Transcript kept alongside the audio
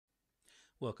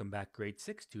Welcome back, grade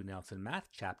 6 to Nelson Math,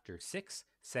 chapter 6,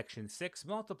 section 6,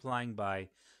 multiplying by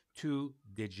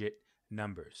two-digit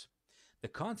numbers. The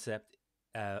concept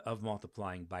of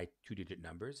multiplying by two-digit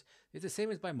numbers is the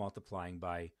same as by multiplying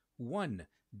by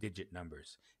one-digit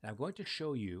numbers. And I'm going to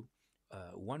show you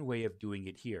one way of doing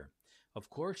it here. Of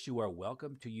course, you are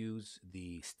welcome to use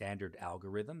the standard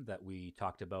algorithm that we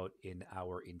talked about in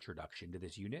our introduction to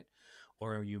this unit,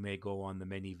 or you may go on the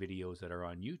many videos that are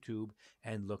on YouTube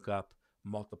and look up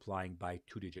multiplying by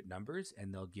two-digit numbers,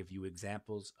 and they'll give you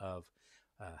examples of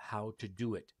how to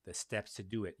do it, the steps to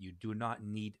do it. You do not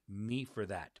need me for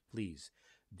that. Please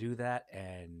do that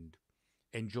and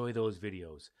enjoy those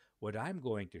videos. What I'm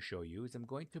going to show you is I'm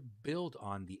going to build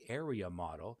on the area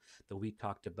model that we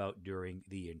talked about during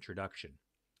the introduction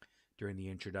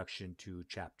to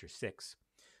chapter 6.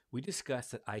 We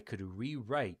discussed that I could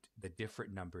rewrite the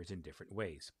different numbers in different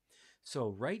ways. So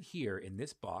right here in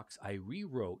this box, I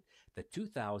rewrote the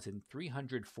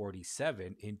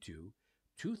 2,347 into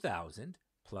 2,000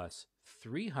 plus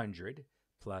 300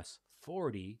 plus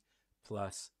 40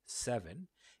 plus 7.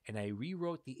 And I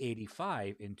rewrote the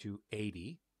 85 into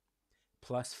 80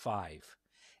 plus 5.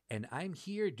 And I'm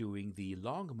here doing the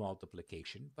long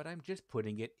multiplication, but I'm just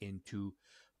putting it into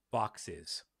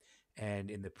boxes.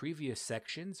 And in the previous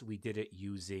sections, we did it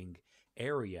using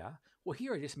area. Well,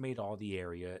 here I just made all the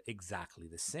area exactly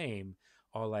the same,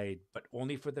 but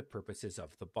only for the purposes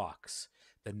of the box.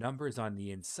 The numbers on the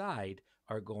inside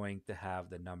are going to have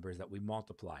the numbers that we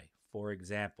multiply. For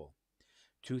example,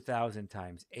 2,000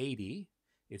 times 80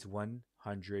 is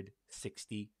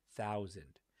 160,000.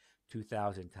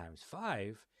 2,000 times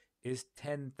 5 is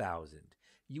 10,000.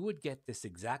 You would get this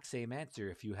exact same answer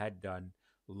if you had done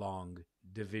long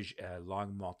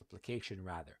multiplication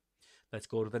rather. Let's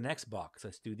go to the next box.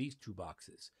 Let's do these two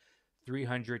boxes.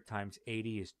 300 times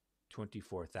 80 is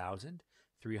 24,000.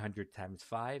 300 times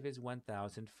 5 is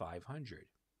 1,500.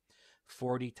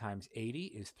 40 times 80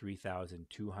 is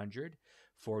 3,200.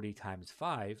 40 times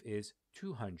 5 is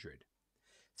 200.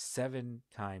 7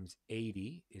 times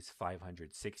 80 is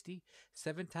 560.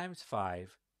 7 times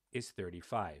 5 is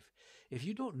 35. If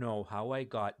you don't know how I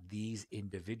got these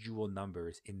individual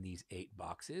numbers in these 8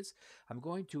 boxes, I'm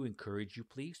going to encourage you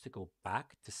please to go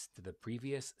back to the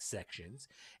previous sections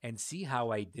and see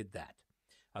how I did that.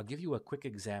 I'll give you a quick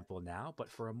example now,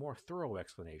 but for a more thorough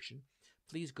explanation,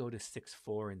 please go to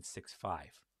 6.4 and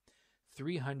 6.5.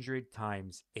 300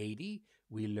 times 80,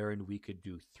 we learned we could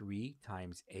do 3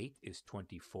 times 8 is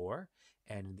 24.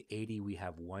 And in the 80, we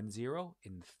have 1 0.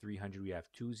 In the 300, we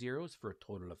have 2 zeros for a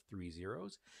total of 3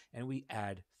 zeros. And we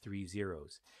add 3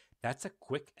 zeros. That's a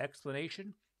quick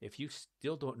explanation. If you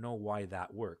still don't know why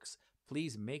that works,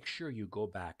 please make sure you go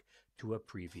back to a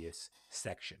previous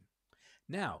section.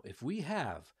 Now, if we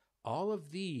have all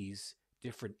of these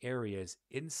different areas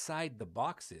inside the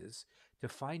boxes, to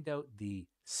find out the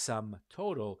sum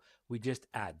total, we just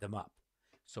add them up.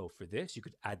 So for this, you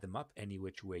could add them up any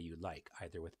which way you like,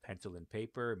 either with pencil and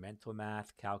paper, mental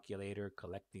math, calculator,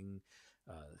 collecting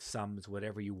sums,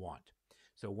 whatever you want.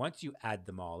 So once you add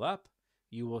them all up,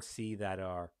 you will see that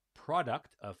our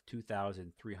product of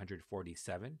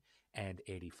 2,347 and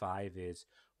 85 is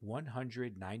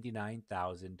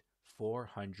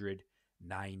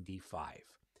 199,495.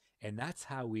 And that's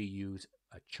how we use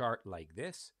a chart like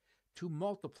this to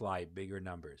multiply bigger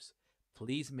numbers.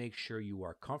 Please make sure you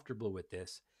are comfortable with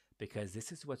this, because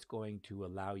this is what's going to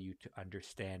allow you to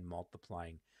understand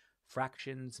multiplying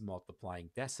fractions, multiplying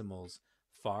decimals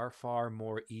far, far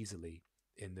more easily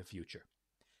in the future.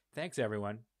 Thanks,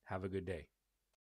 everyone. Have a good day.